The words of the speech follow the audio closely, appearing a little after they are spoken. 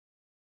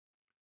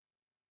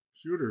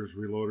Shooters,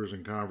 reloaders,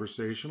 and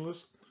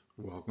conversationalists,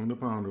 welcome to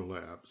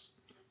PounderLabs.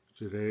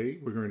 Today,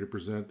 we're going to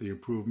present the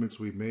improvements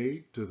we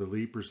made to the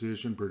LEE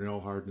Precision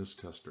Brinell Hardness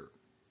Tester.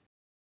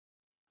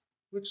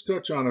 Let's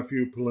touch on a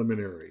few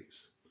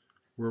preliminaries.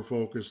 We're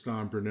focused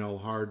on Brinell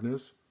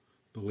hardness,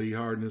 the LEE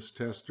Hardness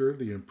Tester,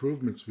 the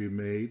improvements we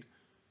made,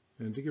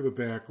 and to give a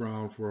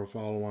background for a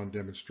follow-on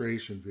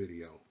demonstration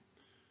video.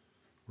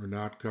 We're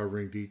not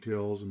covering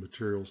details in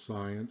material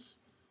science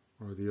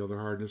or the other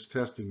hardness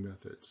testing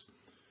methods.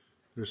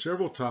 There are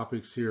several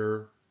topics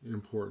here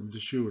important to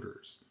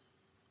shooters.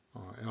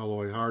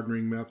 Alloy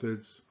hardening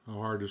methods, how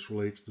hardness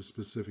relates to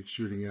specific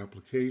shooting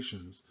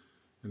applications,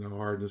 and how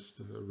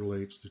hardness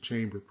relates to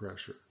chamber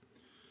pressure.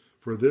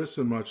 For this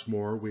and much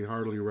more, we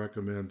heartily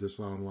recommend this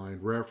online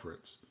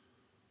reference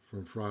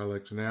from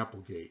Freilich and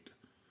Applegate.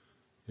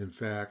 In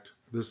fact,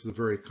 this is a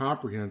very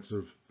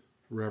comprehensive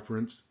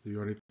reference. The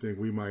only thing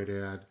we might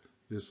add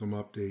is some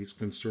updates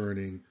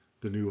concerning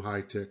the new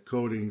high-tech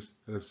coatings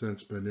that have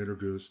since been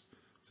introduced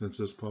since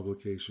this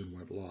publication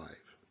went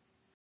live.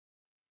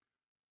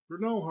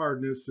 Brinell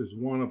hardness is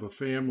one of a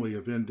family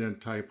of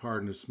indent type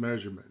hardness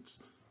measurements,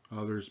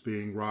 others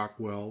being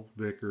Rockwell,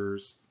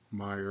 Vickers,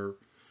 Meyer.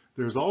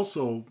 There's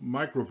also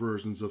micro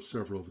versions of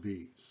several of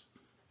these.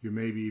 You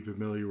may be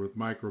familiar with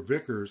micro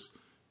Vickers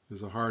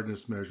as a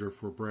hardness measure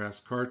for brass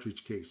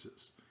cartridge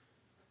cases.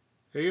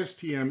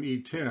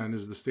 ASTM E10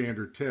 is the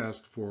standard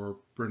test for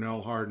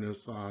Brinell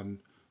hardness on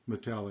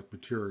metallic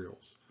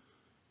materials.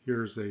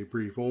 Here's a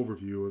brief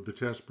overview of the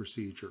test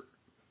procedure.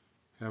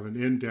 Have an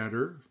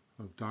indenter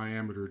of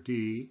diameter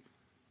D,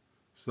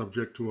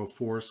 subject to a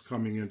force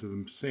coming into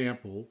the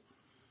sample,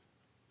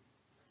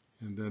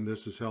 and then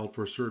this is held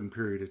for a certain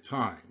period of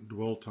time,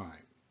 dwell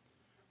time.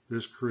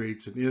 This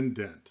creates an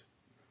indent.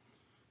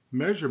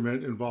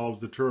 Measurement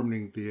involves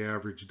determining the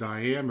average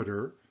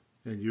diameter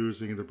and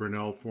using the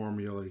Brinell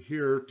formula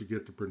here to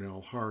get the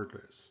Brinell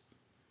hardness.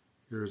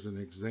 Here's an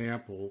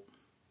example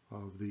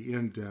of the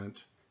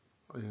indent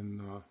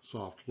in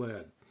soft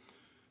lead.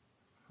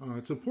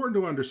 It's important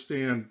to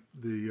understand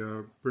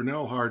the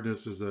Brinell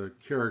hardness is a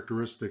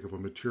characteristic of a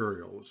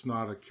material. It's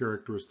not a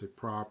characteristic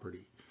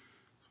property.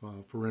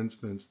 For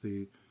instance,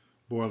 the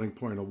boiling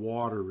point of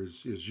water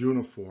is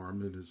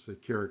uniform and is a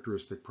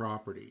characteristic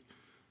property.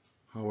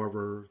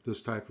 However,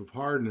 this type of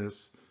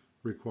hardness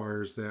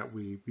requires that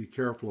we be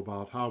careful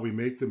about how we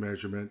make the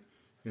measurement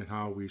and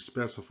how we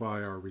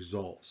specify our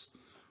results.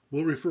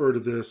 We'll refer to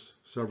this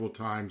several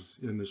times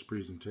in this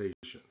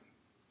presentation.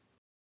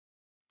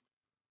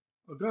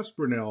 August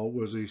Brinell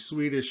was a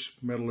Swedish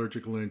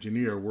metallurgical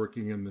engineer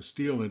working in the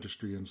steel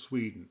industry in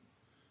Sweden.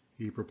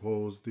 He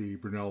proposed the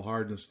Brinell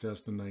hardness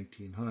test in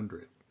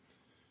 1900.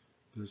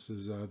 This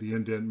is the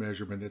indent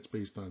measurement. It's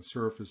based on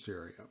surface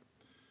area.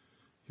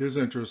 His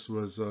interest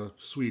was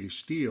Swedish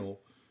steel,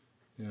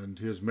 and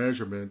his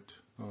measurement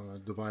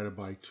divided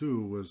by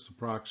 2 was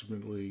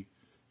approximately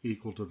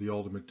equal to the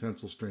ultimate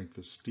tensile strength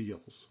of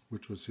steels,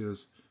 which was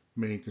his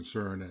main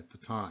concern at the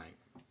time.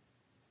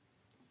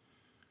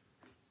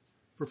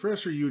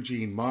 Professor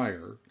Eugene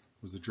Meyer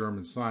was the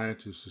German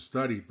scientist who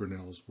studied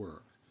Brinell's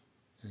work,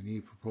 and he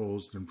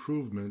proposed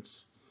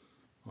improvements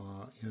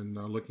in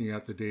looking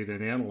at the data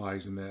and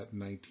analyzing that in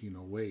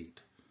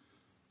 1908.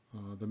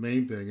 The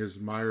main thing is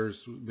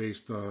Meyer's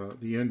based the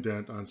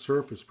indent on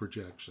surface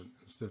projection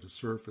instead of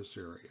surface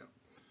area.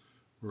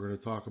 We're going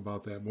to talk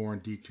about that more in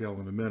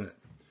detail in a minute.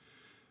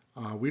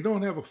 We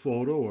don't have a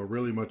photo or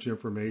really much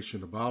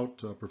information about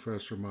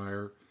Professor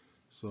Meyer.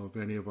 So if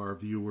any of our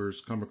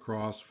viewers come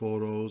across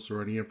photos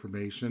or any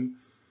information,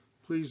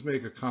 please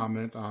make a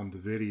comment on the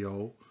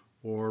video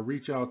or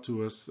reach out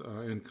to us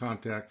and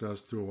contact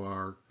us through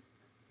our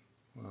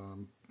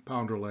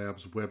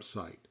PounderLabs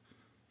website.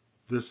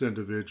 This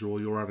individual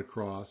you'll run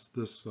across,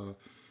 this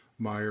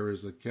Meyer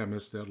is a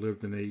chemist that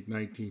lived in the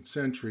 19th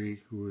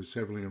century who is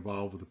heavily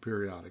involved with the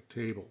periodic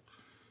table.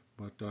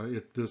 But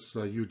this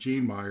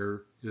Eugene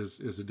Meyer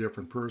is a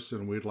different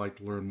person. We'd like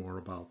to learn more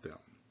about them.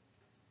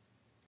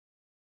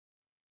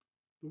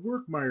 The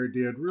work Meyer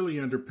did really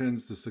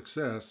underpins the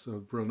success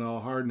of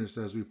Brinell hardness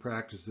as we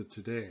practice it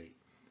today.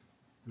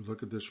 If you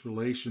look at this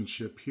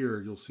relationship here,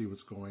 you'll see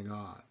what's going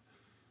on.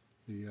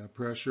 The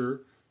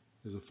pressure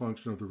is a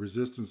function of the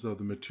resistance of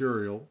the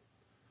material.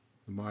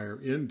 The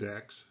Meyer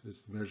index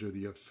is to measure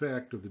the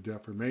effect of the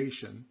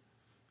deformation,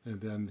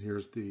 and then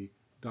here's the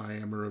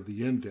diameter of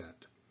the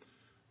indent.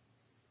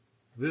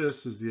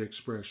 This is the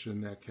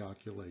expression that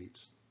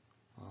calculates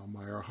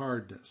Meyer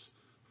hardness,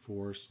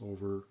 force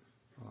over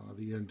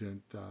the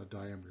indent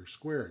diameter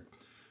squared.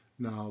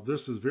 Now,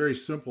 this is a very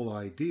simple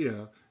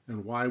idea,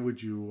 and why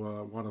would you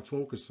want to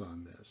focus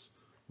on this?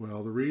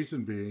 Well, the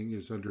reason being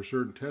is under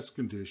certain test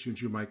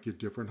conditions, you might get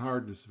different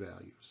hardness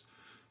values.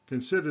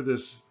 Consider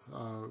this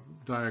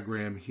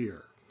diagram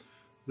here.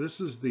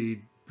 This is the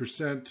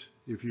percent,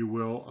 if you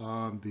will,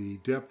 on the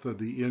depth of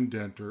the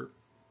indenter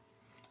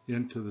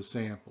into the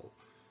sample.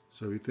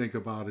 So you think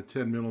about a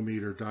 10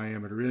 millimeter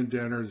diameter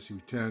indenter, this would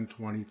be 10,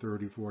 20,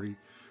 30, 40%,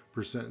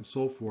 and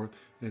so forth,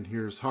 and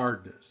here's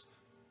hardness.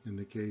 In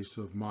the case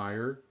of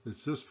Meyer,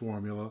 it's this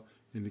formula.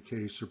 In the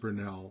case of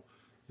Brinell,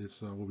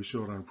 it's what we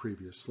showed on a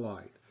previous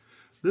slide.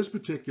 This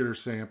particular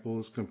sample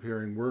is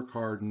comparing work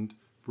hardened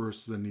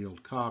versus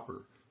annealed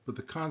copper, but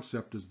the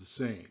concept is the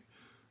same.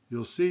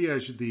 You'll see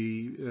as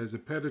the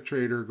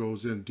penetrator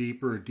goes in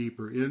deeper and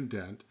deeper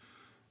indent,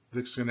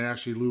 this can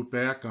actually loop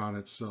back on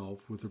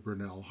itself with the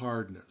Brinell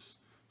hardness.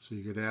 So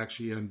you could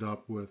actually end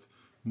up with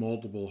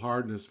multiple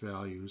hardness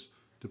values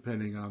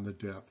depending on the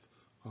depth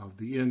of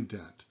the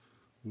indent.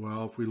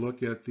 Well, if we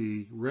look at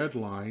the red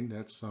line,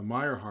 that's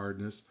Meyer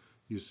hardness,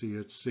 you see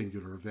its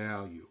singular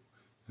value,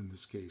 in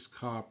this case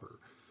copper.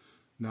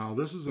 Now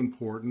this is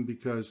important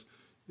because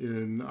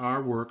in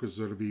our work is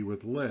going to be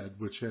with lead,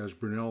 which has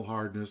Brinell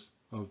hardness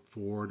of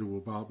 4 to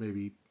about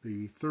maybe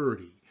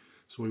 30.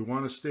 So we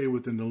want to stay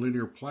within the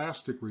linear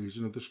plastic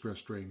region of the stress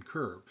strain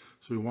curve.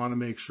 So we want to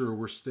make sure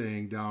we're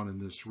staying down in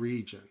this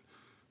region.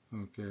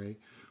 Okay.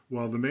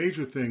 Well, the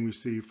major thing we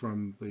see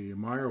from the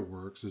Meyer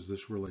works is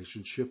this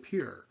relationship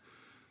here.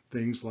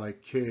 Things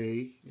like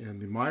K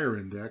and the Meyer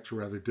index are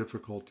rather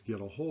difficult to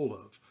get a hold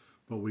of,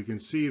 but we can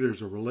see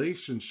there's a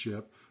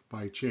relationship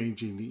by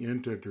changing the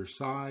indenter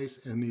size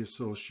and the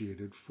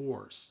associated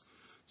force.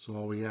 So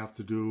all we have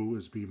to do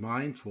is be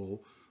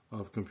mindful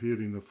of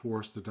computing the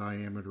force to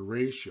diameter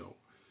ratio,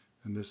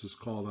 and this is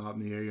called out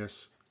in the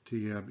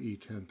ASTM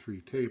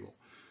E103 table.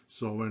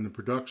 So in the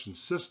production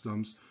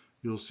systems,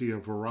 you'll see a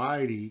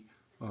variety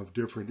of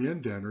different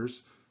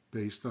indenters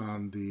based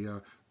on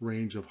the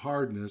range of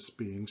hardness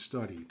being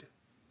studied.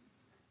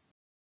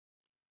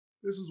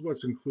 This is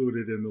what's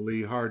included in the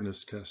LEE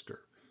Hardness Tester: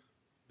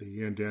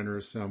 the indenter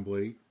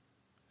assembly,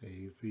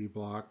 a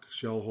V-block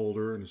shell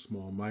holder, and a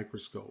small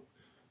microscope.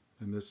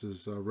 And this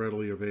is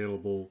readily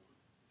available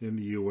in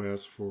the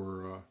US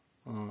for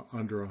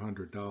under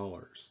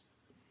 $100.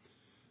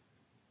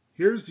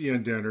 Here's the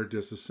indenter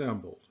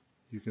disassembled.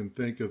 You can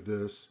think of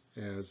this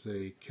as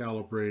a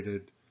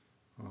calibrated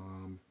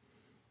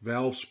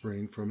valve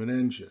spring from an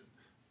engine,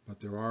 but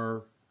there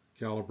are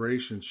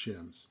calibration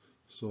shims,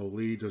 so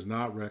LEE does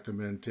not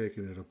recommend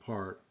taking it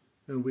apart,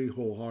 and we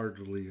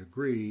wholeheartedly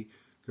agree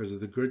because of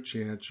the good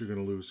chance you're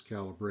going to lose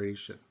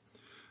calibration.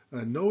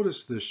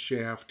 Notice this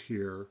shaft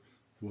here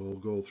will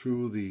go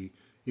through the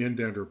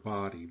indenter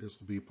body. This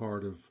will be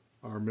part of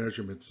our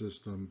measurement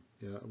system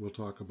we'll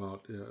talk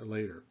about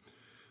later.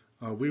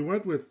 We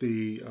went with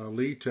the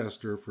LEE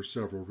tester for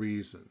several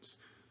reasons.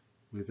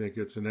 We think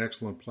it's an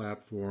excellent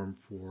platform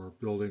for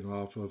building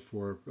off of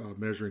for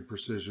measuring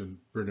precision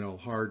Brinell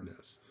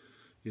hardness.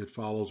 It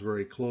follows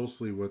very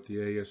closely what the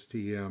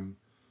ASTM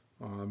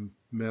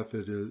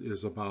method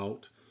is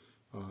about.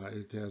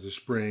 It has a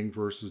spring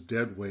versus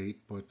dead weight,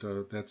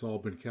 but that's all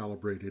been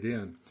calibrated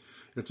in.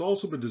 It's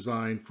also been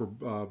designed for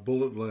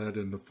bullet lead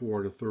in the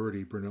 4 to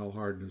 30 Brinell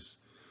hardness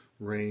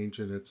range,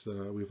 and it's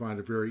we find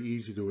it very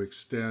easy to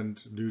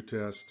extend new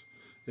test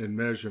and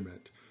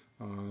measurement.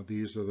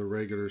 These are the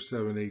regular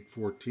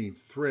 7/8/14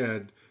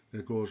 thread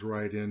that goes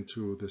right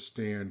into the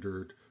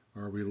standard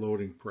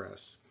reloading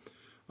press.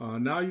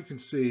 Now you can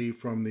see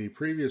from the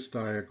previous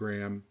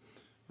diagram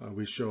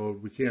we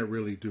showed we can't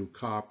really do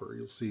copper.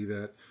 You'll see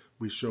that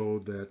we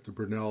showed that the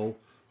Brinell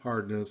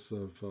hardness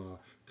of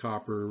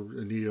copper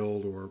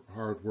annealed or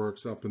hard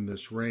works up in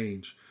this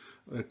range.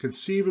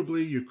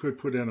 Conceivably you could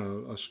put in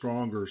a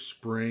stronger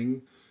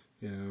spring,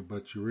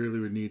 but you really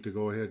would need to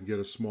go ahead and get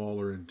a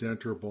smaller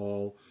indenter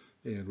ball,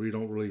 and we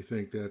don't really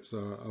think that's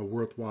a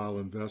worthwhile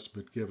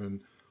investment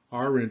given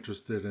our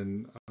interested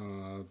in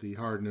the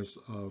hardness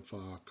of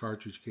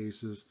cartridge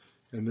cases,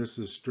 and this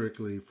is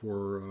strictly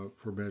for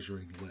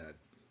measuring lead.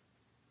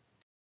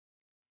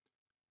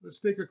 Let's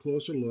take a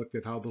closer look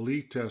at how the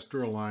LEE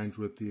tester aligns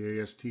with the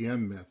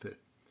ASTM method.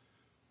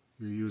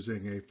 You're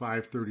using a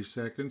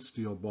 5/32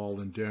 steel ball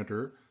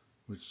indenter,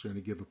 which is going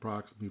to give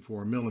approximately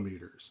 4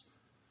 millimeters.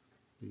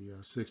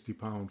 The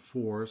 60-pound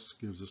force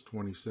gives us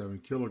 27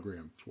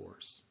 kilogram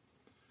force.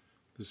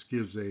 This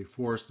gives a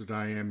force to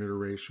diameter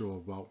ratio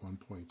of about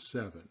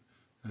 1.7,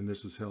 and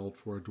this is held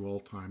for a dwell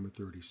time of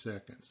 30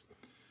 seconds.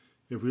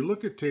 If we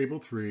look at table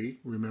 3,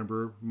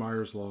 remember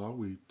Meyer's law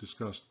we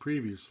discussed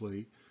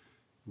previously,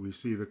 we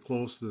see the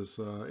closest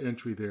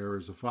entry there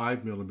is a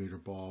 5 millimeter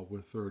ball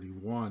with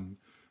 31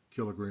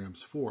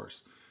 kilograms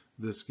force.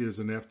 This gives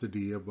an F to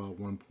D of about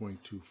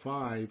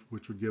 1.25,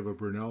 which would give a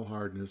Brinell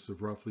hardness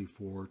of roughly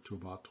 4 to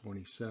about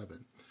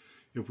 27.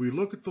 If we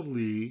look at the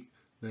LEE,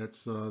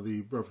 that's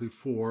the roughly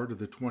 4 to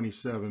the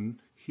 27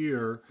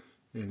 here,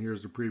 and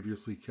here's the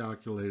previously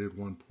calculated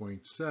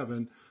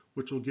 1.7,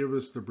 which will give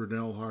us the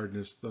Brinell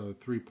hardness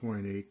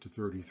 3.8 to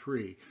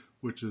 33,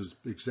 which is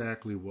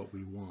exactly what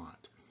we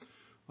want.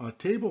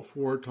 Table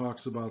 4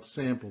 talks about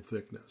sample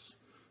thickness.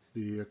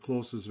 The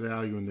closest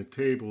value in the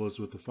table is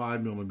with the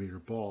 5 millimeter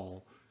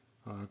ball,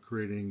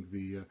 creating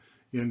the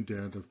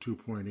indent of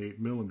 2.8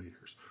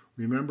 millimeters.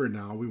 Remember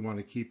now, we want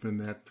to keep in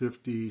that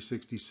 50,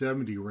 60,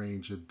 70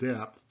 range of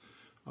depth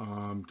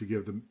to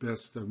give the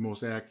best and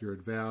most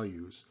accurate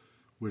values,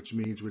 which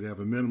means we'd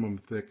have a minimum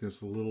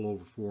thickness a little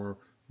over 4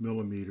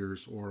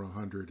 millimeters or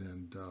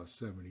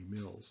 170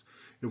 mils.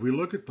 If we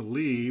look at the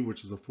LEE,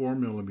 which is a 4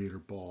 millimeter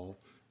ball,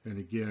 and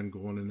again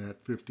going in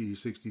that 50,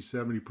 60,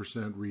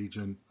 70%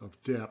 region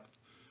of depth,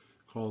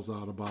 calls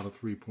out about a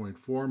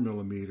 3.4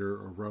 millimeter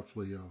or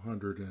roughly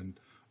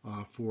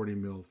 140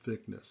 mil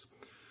thickness.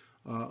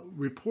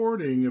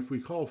 Reporting, if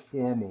we call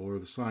formal or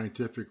the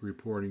scientific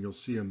reporting, you'll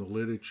see in the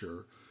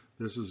literature,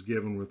 this is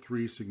given with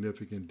 3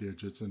 significant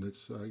digits, and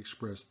it's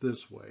expressed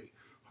this way: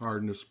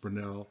 hardness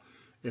Brinell,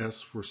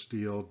 S for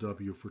steel,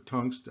 W for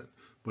tungsten.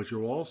 But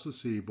you'll also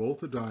see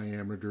both the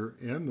diameter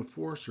and the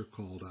force are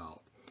called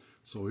out.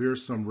 So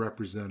here's some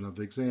representative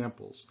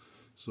examples.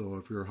 So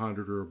if you're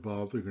 100 or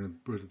above, you're going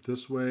to put it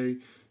this way.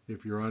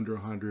 If you're under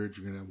 100,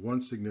 you're going to have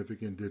 1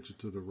 significant digit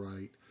to the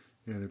right.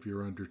 And if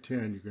you're under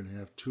 10, you're going to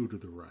have 2 to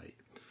the right.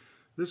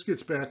 This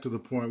gets back to the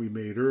point we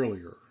made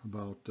earlier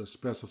about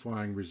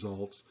specifying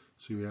results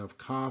so you have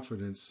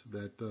confidence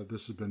that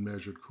this has been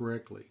measured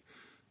correctly.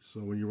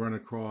 So when you run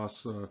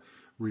across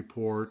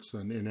reports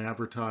and in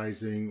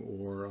advertising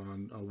or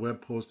on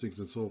web postings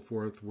and so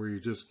forth where you're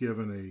just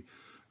given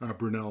a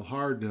Brinell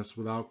hardness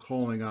without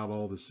calling out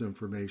all this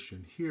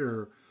information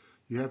here,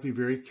 you have to be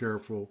very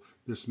careful.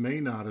 This may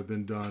not have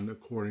been done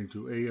according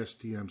to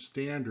ASTM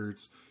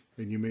standards,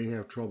 and you may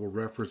have trouble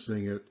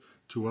referencing it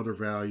to other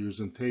values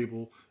in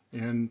table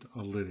and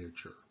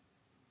literature.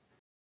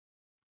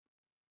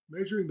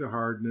 Measuring the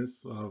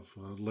hardness of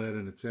lead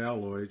and its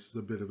alloys is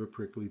a bit of a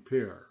prickly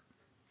pear.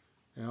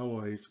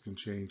 Alloys can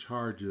change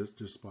hardness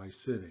just by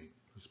sitting.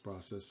 This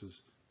process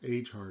is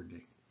age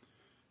hardening.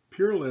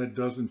 Pure lead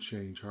doesn't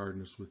change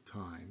hardness with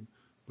time,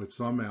 but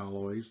some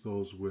alloys,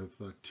 those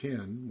with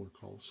tin, we're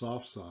called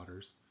soft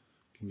solders,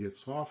 can get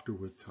softer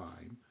with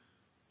time,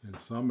 and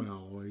some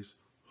alloys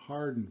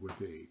harden with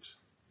age,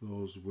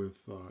 those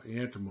with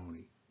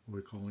antimony, what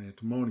we call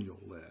antimonial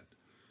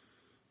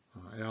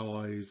lead.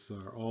 Alloys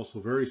are also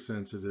very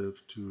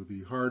sensitive to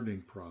the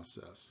hardening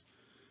process.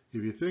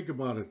 If you think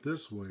about it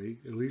this way,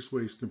 at least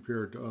ways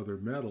compared to other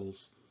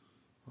metals,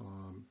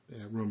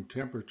 at room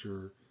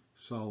temperature,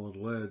 solid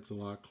lead's a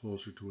lot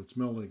closer to its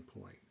melting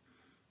point.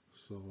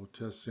 So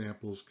test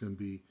samples can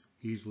be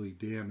easily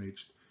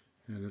damaged,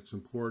 and it's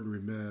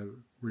important to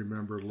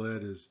remember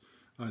lead is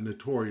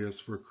notorious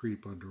for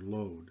creep under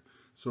load.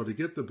 So to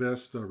get the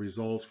best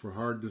results for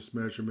hardness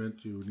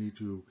measurement, you need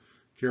to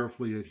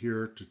carefully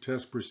adhere to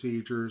test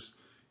procedures,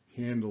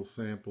 handle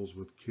samples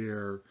with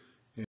care,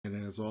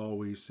 and as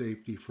always,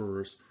 safety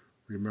first.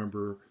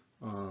 Remember,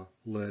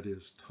 lead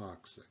is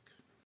toxic.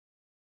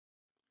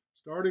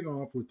 Starting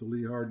off with the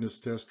LEE Hardness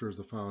Tester as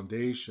the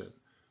foundation,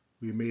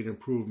 we made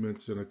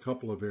improvements in a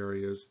couple of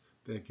areas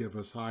that give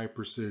us high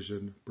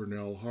precision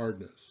Brinell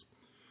hardness.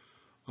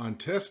 On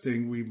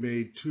testing, we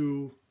made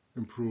 2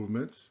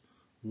 improvements.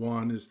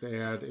 One is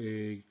to add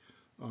a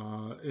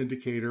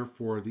indicator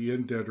for the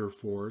indenter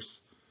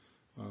force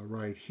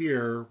right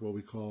here, what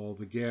we call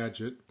the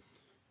gadget,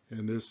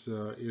 and this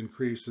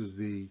increases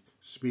the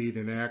speed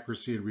and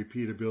accuracy and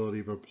repeatability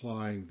of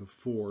applying the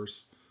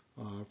force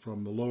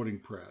from the loading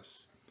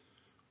press.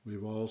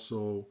 We've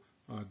also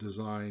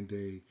designed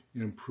a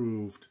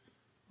improved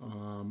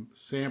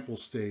sample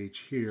stage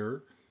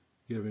here,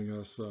 giving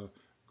us a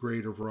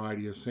greater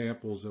variety of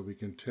samples that we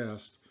can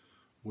test.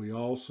 We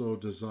also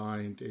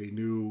designed a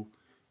new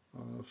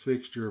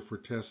fixture for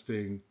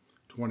testing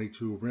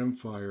 22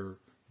 rimfire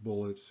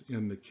bullets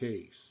in the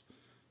case.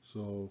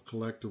 So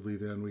collectively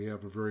then we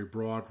have a very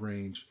broad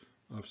range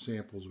of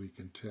samples we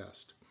can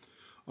test.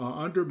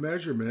 Under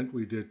measurement,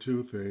 we did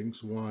 2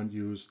 things. One,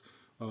 used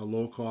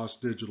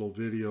low-cost digital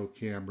video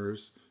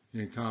cameras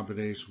in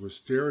combination with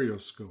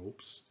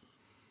stereoscopes.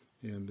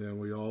 And then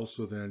we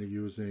also then are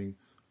using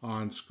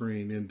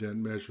on-screen indent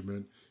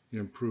measurement,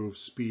 improve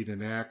speed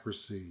and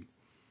accuracy.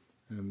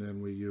 And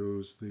then we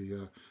use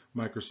the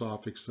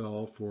Microsoft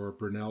Excel for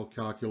Brinell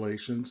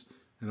calculations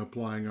and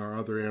applying our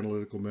other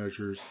analytical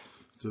measures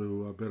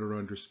to better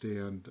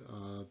understand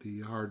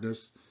the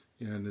hardness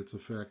and its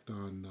effect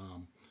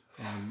on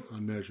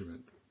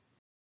measurement.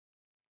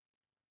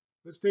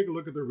 Let's take a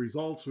look at the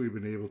results we've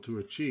been able to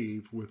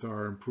achieve with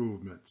our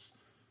improvements.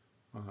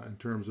 In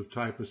terms of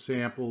type of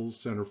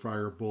samples,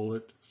 centerfire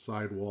bullet,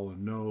 sidewall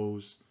and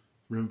nose,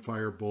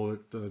 rimfire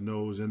bullet,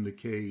 nose in the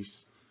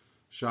case,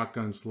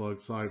 shotgun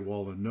slug,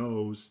 sidewall and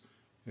nose,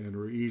 and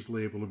we're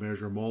easily able to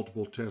measure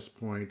multiple test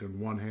point and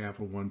 1/2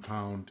 of 1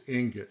 pound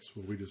ingots,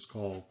 what we just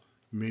call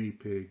mini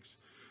pigs,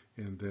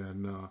 and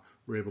then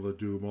we're able to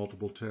do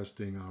multiple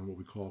testing on what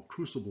we call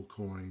crucible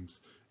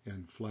coins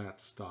and flat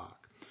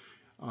stock.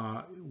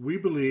 We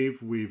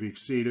believe we've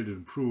exceeded and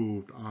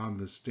improved on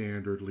the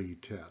standard LEE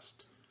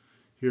test.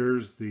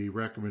 Here's the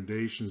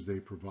recommendations they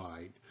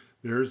provide.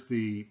 There's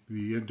the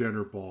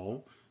indenter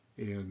ball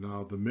and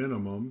now the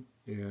minimum,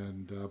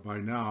 and by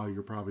now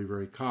you're probably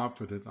very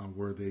confident on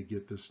where they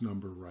get this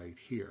number right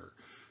here.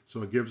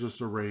 So it gives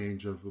us a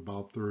range of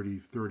about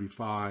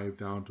 30-35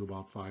 down to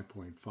about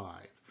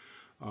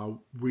 5.5.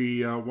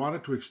 We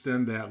wanted to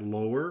extend that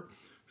lower,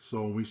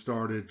 so we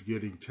started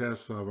getting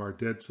tests of our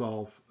dead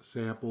salt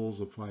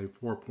samples of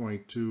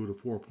 4.2 to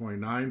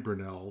 4.9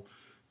 Brinell,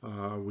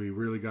 we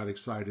really got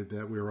excited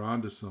that we were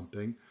onto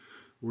something.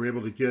 We were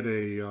able to get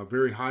a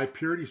very high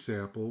purity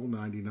sample,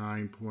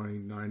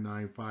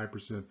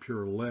 99.995%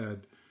 pure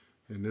lead,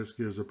 and this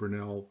gives a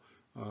Brinell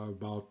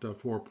about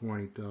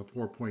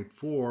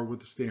 4.4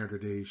 with a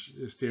standard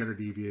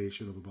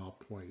deviation of about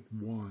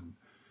 0.1.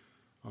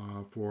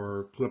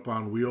 For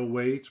clip-on wheel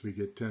weights, we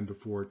get 10 to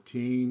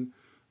 14.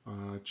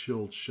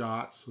 Chilled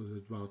shots, so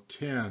it's about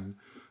 10.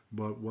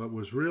 But what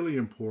was really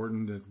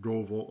important that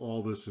drove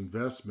all this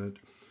investment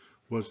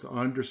was to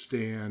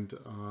understand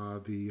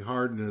the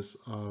hardness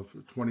of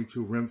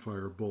 22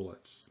 rimfire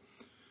bullets.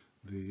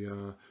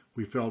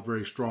 We felt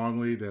very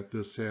strongly that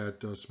this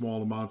had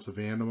small amounts of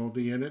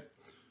antimony in it.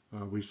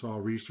 We saw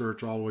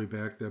research all the way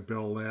back that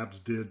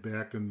PounderLabs did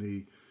back in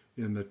the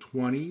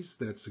 20s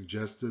that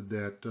suggested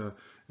that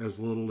as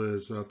little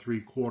as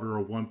 3/4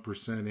 or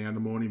 1%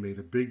 antimony made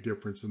a big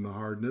difference in the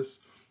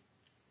hardness,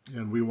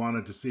 and we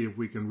wanted to see if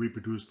we can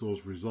reproduce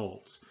those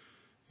results.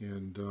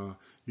 And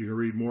you can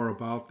read more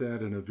about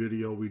that in a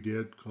video we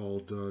did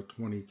called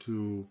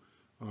 22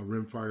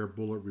 rimfire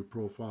bullet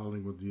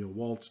reprofiling with Neil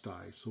Waltz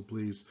die. So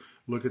please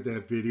look at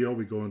that video.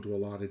 We go into a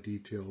lot of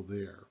detail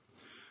there.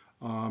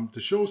 To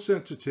show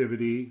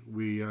sensitivity,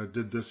 we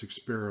did this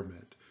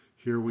experiment.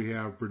 Here we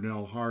have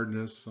Brinell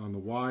hardness on the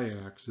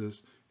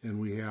y-axis, and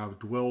we have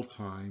dwell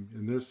time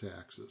in this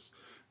axis.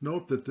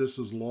 Note that this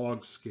is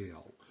log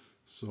scale.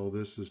 So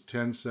this is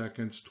 10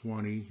 seconds,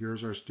 20.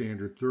 Here's our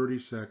standard 30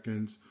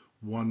 seconds,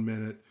 1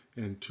 minute,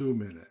 and 2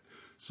 minute.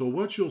 So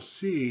what you'll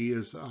see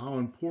is how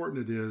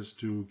important it is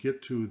to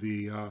get to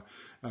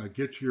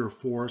your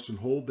force and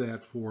hold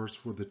that force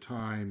for the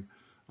time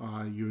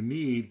you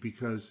need,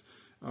 because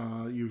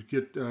you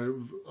get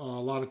a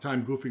lot of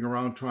time goofing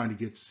around trying to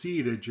get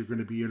seated. You're going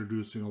to be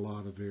introducing a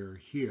lot of air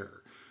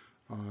here.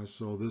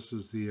 So this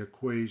is the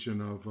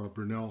equation of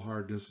Brinell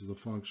hardness as a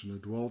function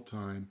of dwell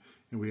time,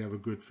 and we have a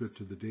good fit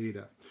to the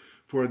data.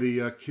 For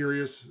the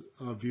curious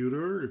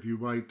viewer, if you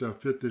might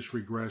fit this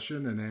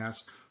regression and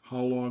ask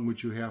how long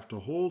would you have to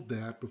hold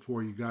that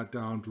before you got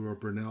down to a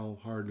Brinell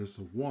hardness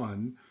of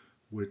 1,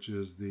 which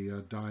is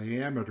the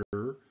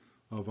diameter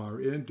of our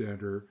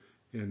indenter,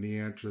 and the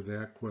answer to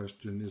that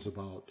question is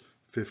about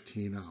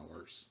 15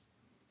 hours.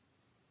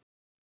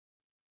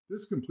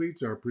 This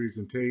completes our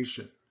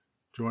presentation.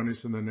 Join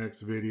us in the next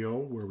video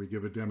where we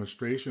give a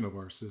demonstration of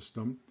our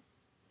system.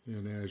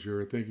 And as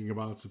you're thinking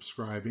about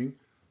subscribing,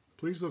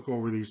 please look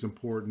over these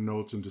important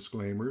notes and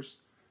disclaimers.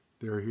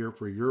 They're here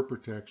for your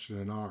protection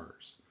and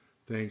ours.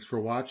 Thanks for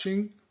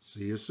watching.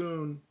 See you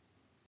soon.